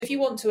If you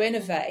want to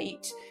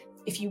innovate,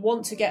 if you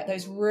want to get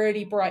those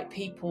really bright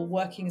people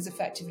working as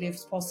effectively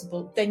as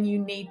possible, then you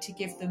need to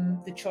give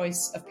them the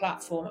choice of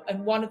platform.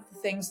 And one of the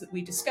things that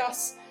we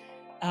discuss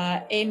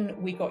in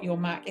We Got Your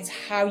Mac is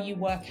how you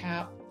work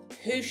out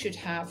who should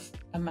have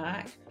a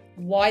Mac,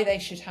 why they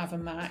should have a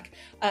Mac,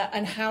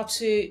 and how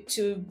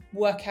to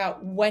work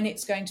out when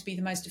it's going to be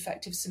the most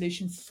effective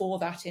solution for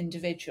that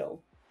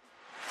individual.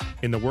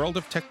 In the world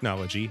of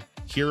technology,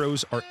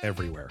 heroes are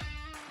everywhere.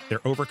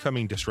 They're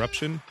overcoming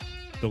disruption,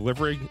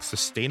 delivering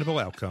sustainable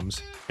outcomes,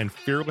 and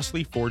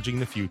fearlessly forging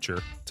the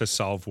future to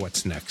solve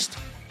what's next.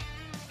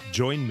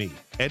 Join me,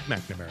 Ed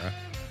McNamara,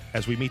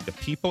 as we meet the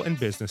people and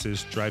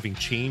businesses driving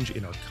change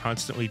in our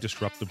constantly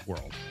disruptive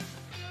world.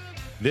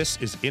 This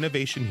is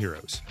Innovation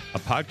Heroes, a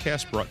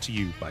podcast brought to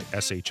you by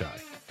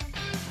SHI.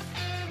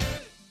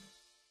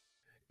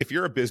 If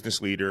you're a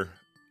business leader,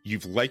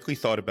 you've likely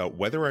thought about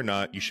whether or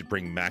not you should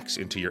bring Macs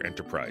into your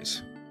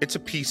enterprise. It's a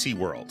PC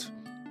world,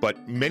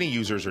 but many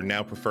users are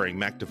now preferring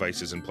Mac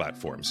devices and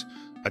platforms.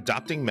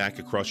 Adopting Mac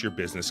across your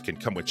business can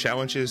come with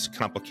challenges,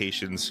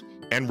 complications,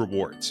 and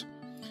rewards.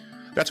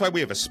 That's why we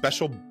have a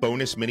special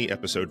bonus mini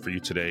episode for you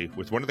today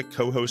with one of the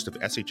co-hosts of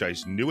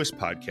SHI's newest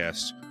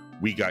podcast,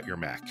 We Got Your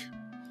Mac.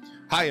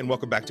 Hi, and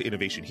welcome back to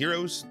Innovation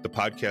Heroes, the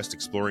podcast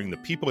exploring the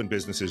people and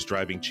businesses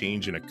driving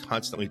change in a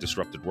constantly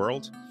disrupted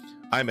world.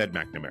 I'm Ed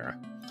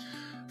McNamara.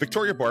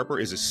 Victoria Barber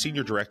is a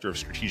Senior Director of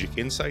Strategic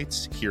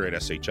Insights here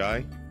at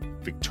SHI.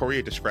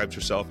 Victoria describes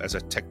herself as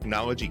a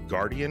technology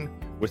guardian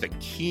with a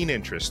keen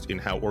interest in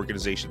how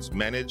organizations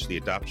manage the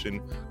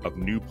adoption of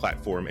new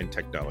platform and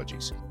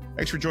technologies.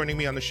 Thanks for joining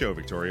me on the show,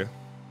 Victoria.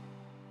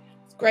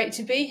 It's great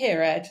to be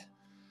here, Ed.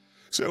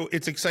 So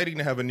it's exciting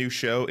to have a new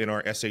show in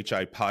our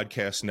SHI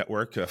podcast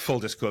network. Full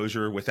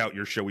disclosure, without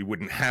your show, we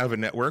wouldn't have a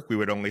network. We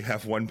would only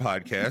have one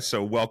podcast.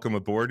 So welcome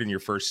aboard in your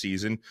first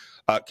season.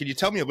 Can you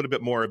tell me a little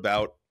bit more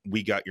about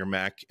We Got Your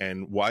Mac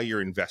and why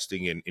you're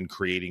investing in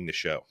creating the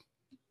show?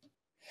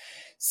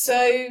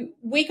 So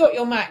We Got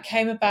Your Mac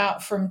came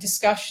about from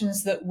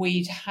discussions that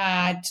we'd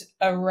had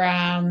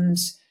around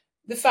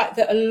the fact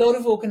that a lot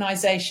of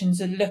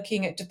organizations are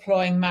looking at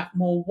deploying Mac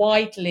more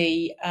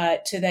widely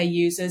to their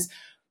users,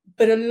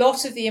 but a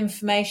lot of the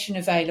information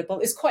available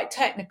is quite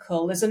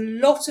technical. There's a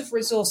lot of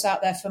resource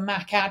out there for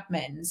Mac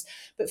admins,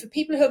 but for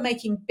people who are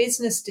making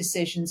business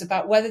decisions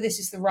about whether this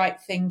is the right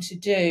thing to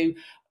do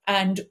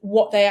and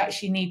what they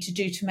actually need to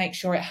do to make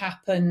sure it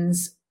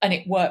happens and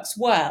it works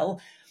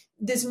well,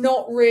 there's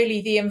not really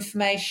the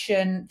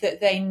information that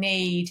they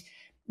need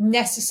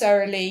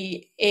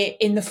necessarily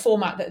in the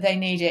format that they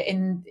need it,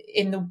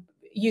 in the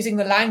using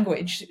the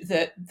language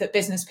that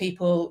business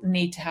people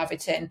need to have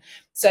it in.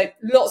 So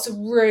lots of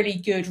really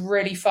good,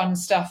 really fun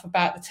stuff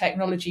about the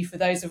technology for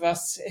those of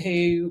us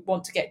who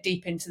want to get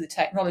deep into the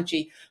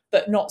technology,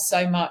 but not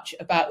so much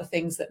about the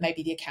things that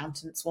maybe the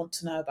accountants want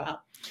to know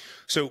about.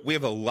 So we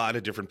have a lot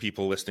of different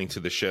people listening to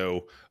the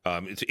show.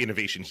 It's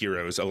Innovation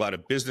Heroes, a lot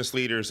of business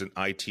leaders and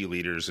IT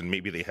leaders, and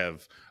maybe they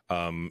have,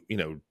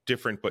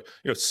 different, but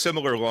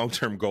similar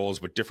long-term goals,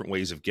 but different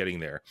ways of getting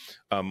there.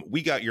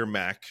 We Got Your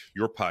Mac,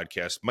 your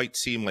podcast, might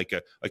seem like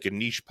a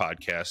niche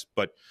podcast,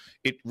 but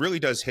it really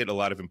does hit a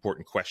lot of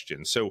important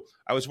questions. So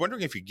I was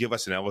wondering if you give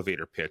us an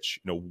elevator pitch.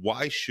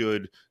 Why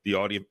should the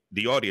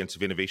audience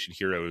of Innovation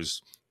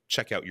Heroes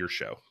check out your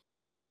show?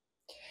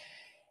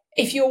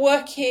 If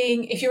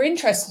you're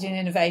interested in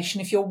innovation,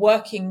 if you're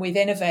working with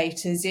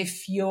innovators,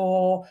 if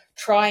you're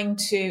trying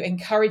to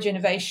encourage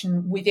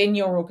innovation within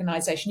your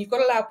organization, you've got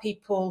to allow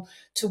people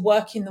to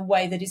work in the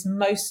way that is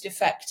most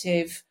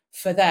effective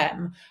for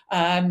them.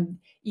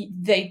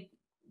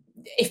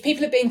 If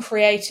people are being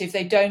creative,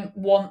 they don't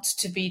want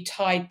to be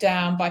tied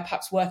down by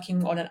perhaps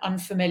working on an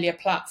unfamiliar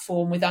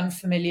platform with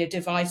unfamiliar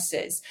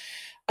devices.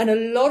 And a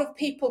lot of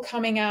people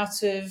coming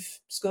out of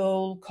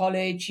school,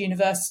 college,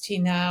 university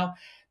now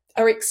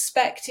are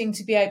expecting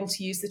to be able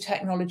to use the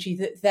technology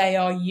that they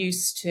are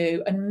used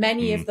to. And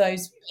many of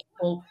those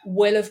people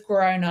will have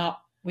grown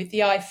up with the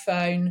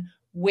iPhone,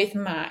 with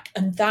Mac,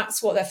 and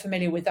that's what they're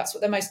familiar with. That's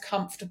what they're most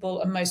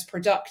comfortable and most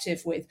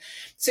productive with.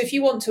 So if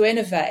you want to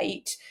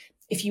innovate,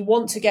 if you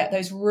want to get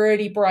those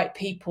really bright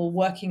people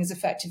working as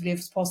effectively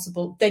as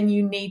possible, then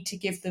you need to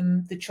give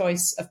them the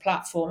choice of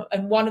platform.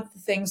 And one of the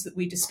things that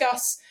we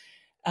discuss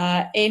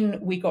in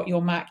We Got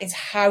Your Mac is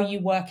how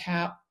you work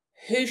out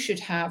who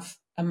should have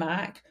a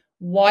Mac,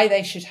 why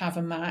they should have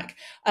a Mac,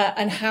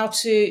 and how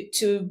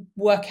to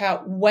work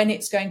out when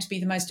it's going to be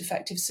the most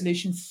effective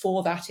solution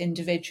for that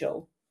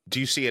individual. Do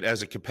you see it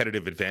as a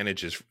competitive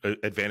advantage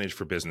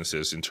for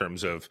businesses in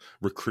terms of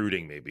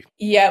recruiting, maybe?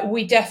 Yeah,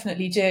 we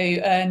definitely do.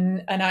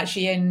 And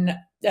actually in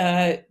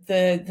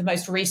the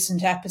most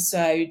recent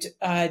episode,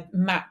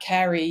 Matt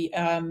Carey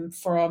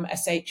from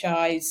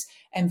SHI's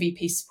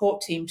MVP support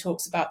team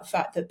talks about the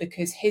fact that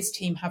because his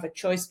team have a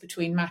choice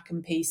between Mac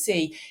and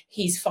PC,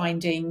 he's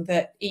finding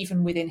that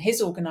even within his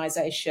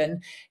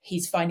organization,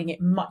 he's finding it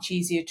much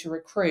easier to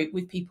recruit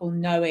with people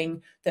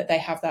knowing that they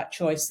have that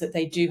choice, that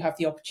they do have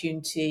the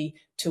opportunity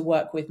to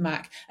work with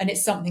Mac. And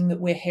it's something that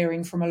we're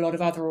hearing from a lot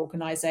of other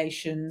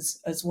organizations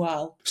as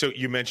well. So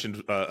you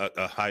mentioned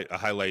a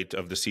highlight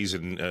of the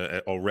season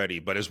already,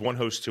 but as one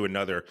host to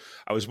another,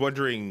 I was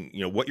wondering,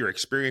 what your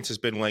experience has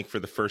been like for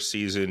the first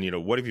season.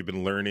 What have you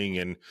been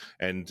learning,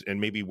 and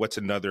maybe what's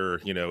another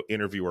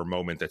interview or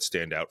moment that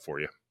stand out for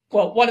you?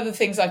 Well, one of the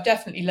things I've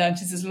definitely learned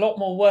is there's a lot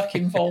more work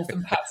involved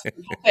than perhaps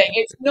people think.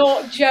 It's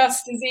not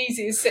just as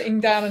easy as sitting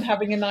down and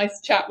having a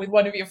nice chat with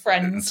one of your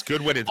friends. It's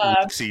good when it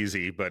looks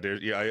easy, but I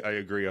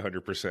agree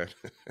 100%.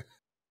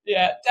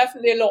 Yeah,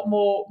 definitely a lot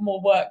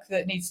more work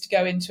that needs to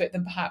go into it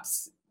than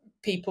perhaps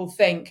people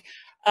think.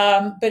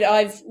 But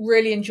I've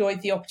really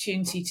enjoyed the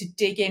opportunity to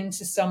dig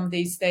into some of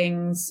these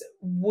things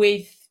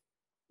with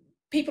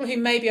people who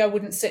maybe I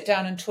wouldn't sit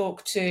down and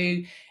talk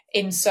to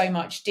in so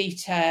much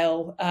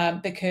detail,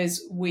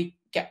 because we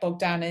get bogged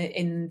down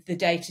in the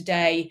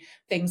day-to-day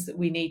things that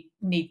we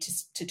need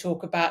to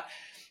talk about.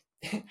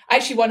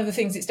 Actually, one of the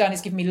things it's done is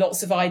give me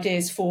lots of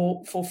ideas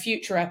for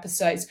future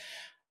episodes.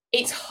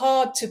 It's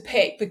hard to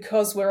pick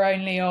because we're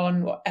only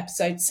on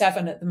episode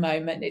 7 at the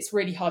moment. It's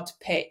really hard to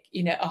pick,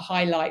 a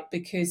highlight,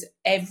 because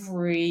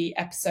every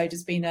episode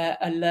has been a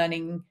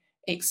learning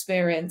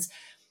experience.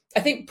 I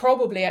think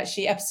probably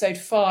actually episode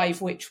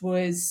 5, which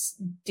was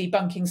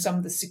debunking some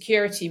of the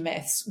security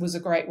myths, was a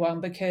great one,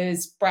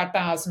 because Brad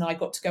Bowers and I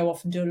got to go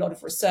off and do a lot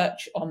of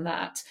research on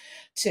that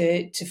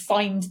to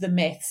find the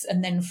myths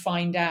and then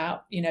find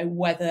out,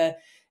 whether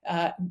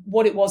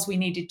what it was we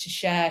needed to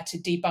share to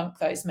debunk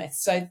those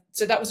myths. So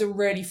that was a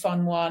really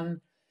fun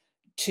one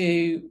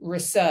to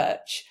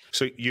research.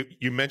 So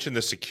you mentioned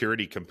the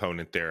security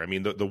component there. I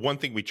mean, the one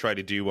thing we try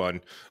to do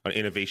on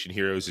Innovation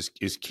Heroes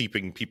is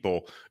keeping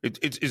people,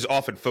 it is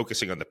often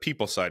focusing on the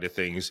people side of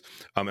things,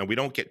 and we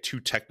don't get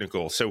too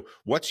technical. So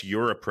what's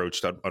your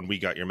approach on We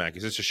Got Your Mac?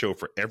 Is this a show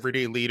for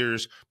everyday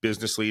leaders,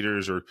 business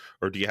leaders, or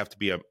do you have to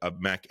be a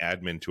Mac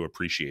admin to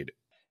appreciate it?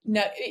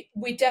 No,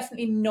 we're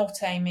definitely not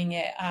aiming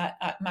it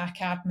at Mac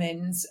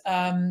admins,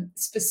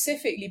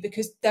 specifically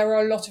because there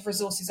are a lot of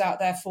resources out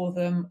there for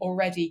them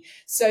already.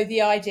 So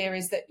the idea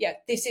is that,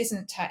 this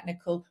isn't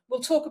technical. We'll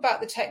talk about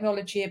the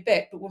technology a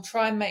bit, but we'll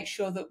try and make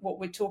sure that what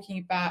we're talking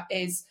about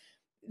is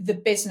the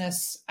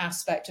business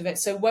aspect of it.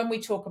 So when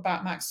we talk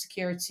about Mac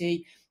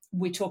security,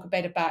 we talk a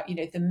bit about,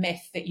 the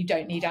myth that you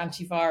don't need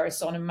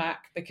antivirus on a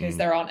Mac because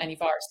there aren't any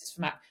viruses for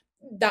Mac.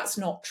 That's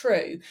not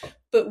true.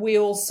 But we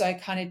also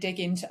kind of dig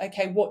into,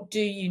 okay, what do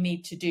you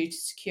need to do to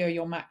secure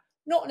your Mac?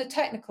 Not on a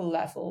technical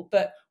level,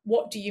 but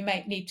what do you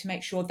need to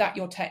make sure that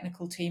your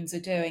technical teams are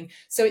doing?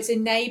 So it's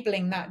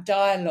enabling that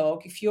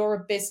dialogue. If you're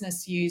a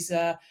business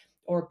user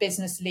or a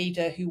business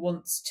leader who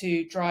wants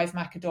to drive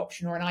Mac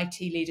adoption, or an IT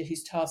leader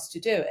who's tasked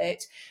to do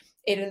it,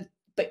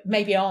 but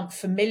maybe aren't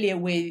familiar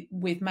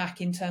with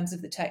Mac in terms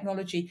of the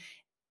technology,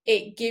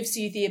 it gives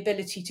you the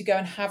ability to go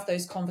and have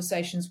those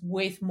conversations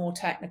with more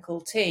technical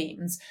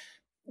teams,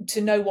 to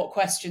know what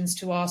questions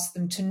to ask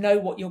them, to know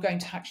what you're going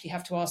to actually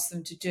have to ask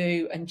them to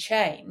do and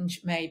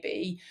change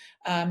maybe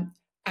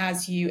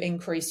as you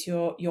increase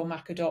your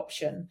Mac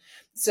adoption.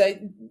 So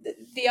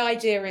the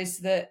idea is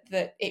that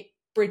it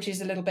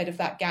bridges a little bit of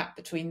that gap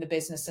between the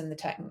business and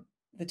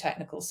the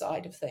technical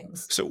side of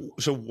things.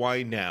 So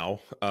why now?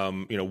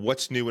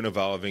 What's new and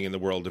evolving in the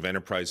world of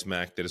enterprise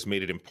Mac that has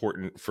made it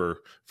important for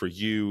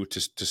you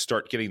to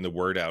start getting the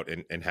word out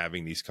and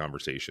having these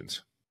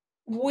conversations?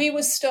 We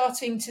were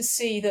starting to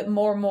see that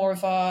more and more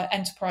of our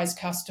enterprise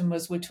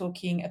customers were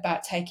talking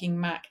about taking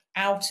Mac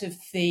out of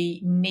the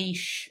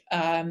niche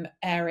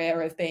area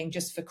of being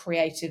just for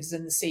creatives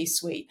and the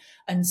C-suite,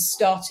 and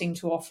starting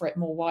to offer it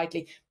more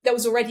widely. That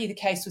was already the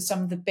case with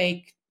some of the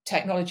big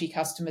technology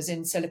customers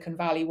in Silicon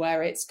Valley,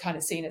 where it's kind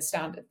of seen as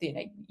standard.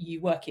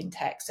 You work in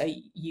tech, so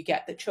you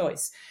get the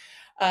choice.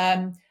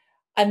 And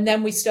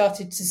then we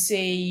started to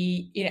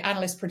see,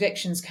 analyst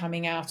predictions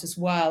coming out as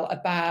well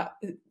about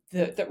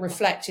that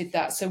reflected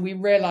that. So we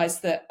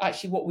realized that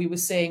actually what we were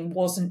seeing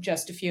wasn't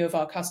just a few of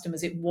our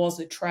customers, it was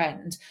a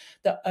trend,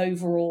 that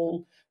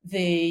overall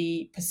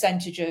the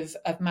percentage of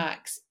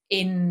Macs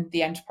in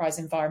the enterprise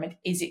environment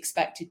is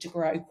expected to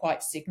grow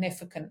quite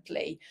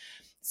significantly.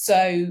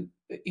 So,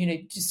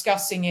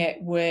 discussing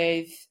it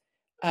with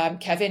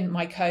Kevin,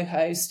 my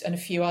co-host, and a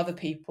few other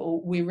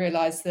people, we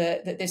realized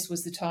that this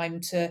was the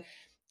time to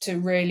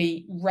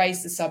really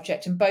raise the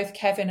subject. And both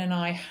Kevin and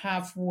I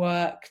have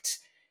worked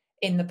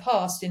in the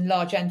past in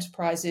large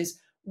enterprises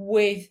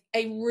with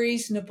a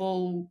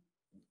reasonable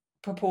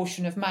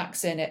proportion of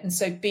Macs in it, and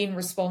so been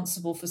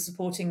responsible for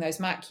supporting those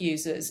Mac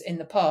users in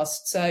the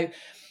past. So,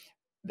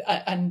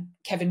 and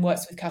Kevin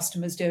works with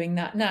customers doing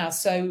that now.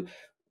 So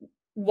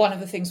one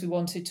of the things we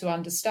wanted to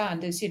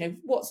understand is,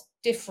 what's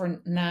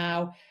different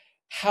now?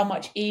 How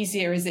much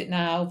easier is it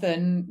now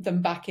than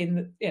back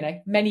in,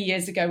 many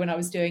years ago when I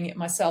was doing it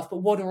myself?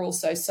 But what are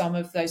also some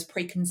of those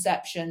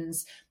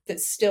preconceptions that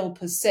still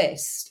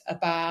persist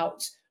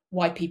about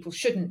why people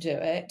shouldn't do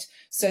it,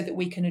 so that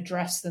we can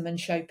address them and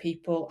show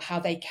people how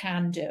they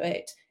can do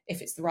it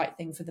if it's the right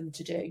thing for them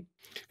to do.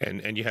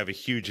 And you have a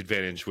huge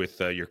advantage with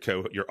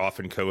your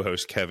often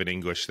co-host Kevin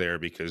English there,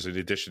 because in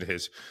addition to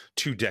his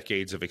 2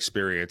 decades of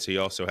experience, he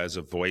also has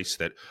a voice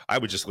that I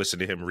would just listen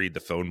to him read the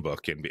phone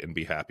book and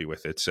be happy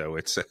with it. So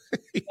it's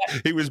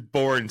he was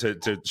born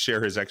to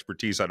share his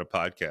expertise on a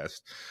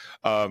podcast.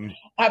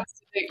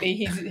 Absolutely,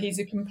 he's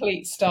a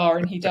complete star,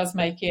 and he does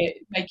make it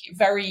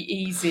very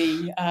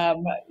easy.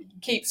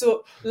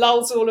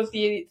 Lulls all of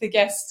the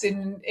guests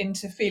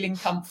into feeling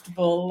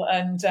comfortable,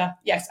 and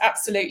yes,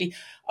 absolutely.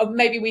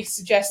 Maybe we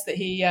suggest that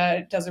he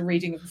does a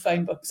reading of the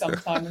phone book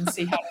sometime and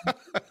see how.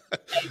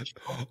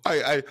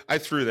 I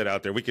threw that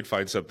out there. We could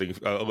find something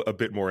a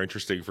bit more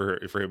interesting for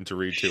him to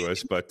read to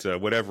us, but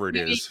whatever it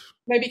is,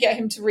 maybe get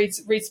him to read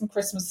some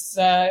Christmas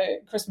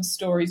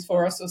stories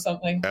for us or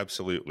something.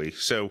 Absolutely.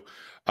 So.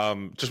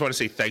 Just want to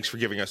say thanks for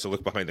giving us a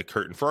look behind the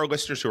curtain. For our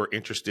listeners who are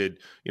interested,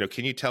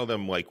 can you tell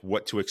them like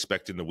what to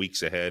expect in the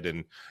weeks ahead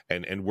and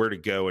where to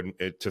go and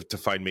to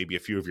find maybe a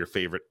few of your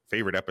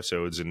favorite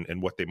episodes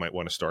and what they might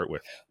want to start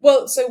with?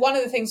 Well, so one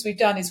of the things we've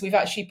done is we've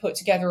actually put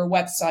together a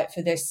website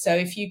for this. So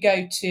if you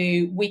go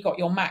to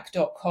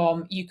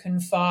wegotyourmac.com, you can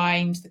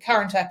find the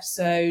current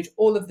episode,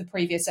 all of the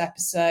previous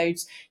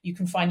episodes. You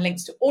can find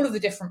links to all of the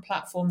different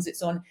platforms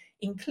it's on,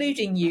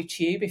 including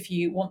YouTube, if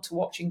you want to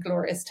watch in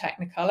glorious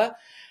Technicolor.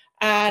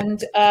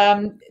 And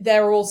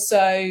there are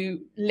also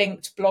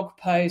linked blog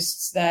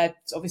posts. There's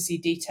obviously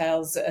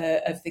details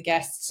of the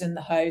guests and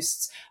the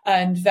hosts,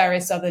 and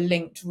various other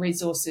linked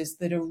resources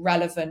that are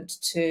relevant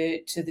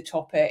to the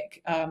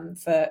topic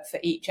for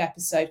each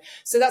episode.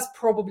 So that's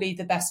probably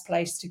the best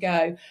place to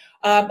go.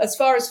 As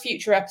far as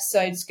future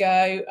episodes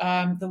go,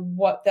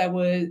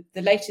 the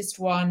latest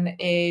one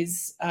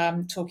is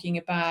talking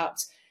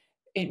about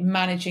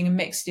managing a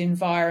mixed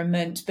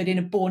environment, but in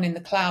a born in the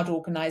cloud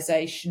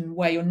organization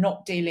where you're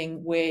not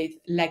dealing with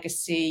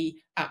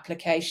legacy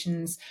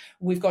applications.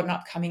 We've got an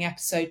upcoming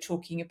episode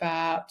talking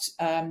about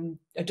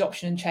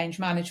adoption and change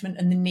management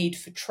and the need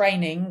for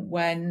training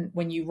when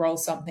you roll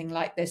something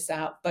like this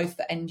out, both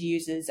for end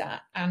users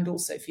and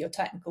also for your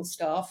technical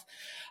staff.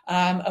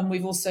 And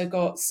we've also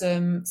got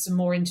some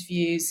more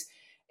interviews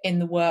in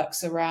the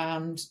works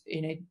around,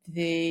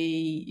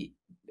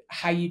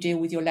 how you deal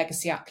with your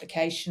legacy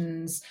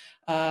applications,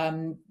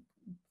 some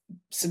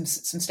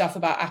stuff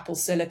about Apple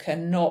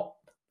Silicon, not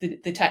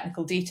the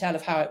technical detail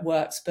of how it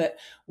works, but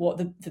what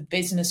the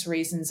business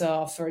reasons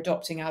are for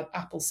adopting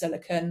Apple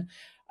Silicon.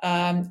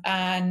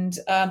 And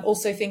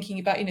also thinking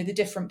about, the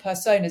different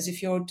personas.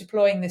 If you're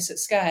deploying this at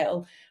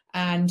scale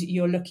and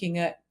you're looking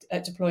at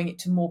deploying it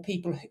to more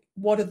people,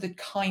 what are the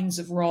kinds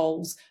of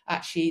roles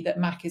actually that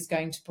Mac is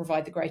going to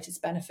provide the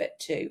greatest benefit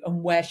to,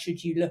 and where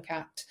should you look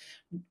at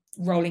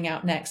rolling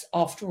out next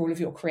after all of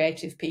your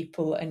creative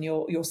people and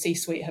your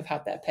C-suite have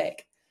had their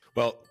pick?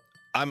 Well,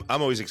 I'm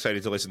always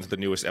excited to listen to the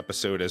newest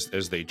episode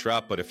as they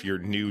drop, but if you're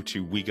new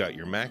to We Got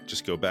Your Mac,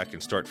 just go back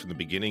and start from the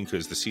beginning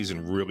because the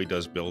season really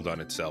does build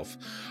on itself.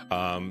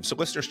 So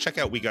listeners, check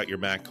out We Got Your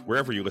Mac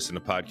wherever you listen to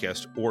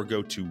podcasts, or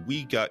go to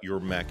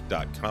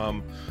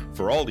wegotyourmac.com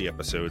for all the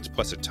episodes,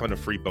 plus a ton of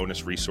free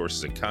bonus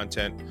resources and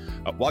content.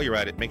 While you're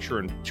at it, make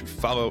sure to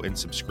follow and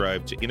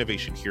subscribe to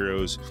Innovation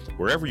Heroes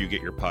wherever you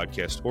get your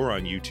podcast or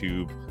on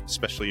YouTube,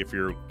 especially if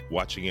you're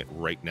watching it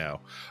right now.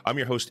 I'm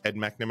your host, Ed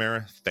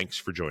McNamara. Thanks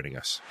for joining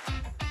us.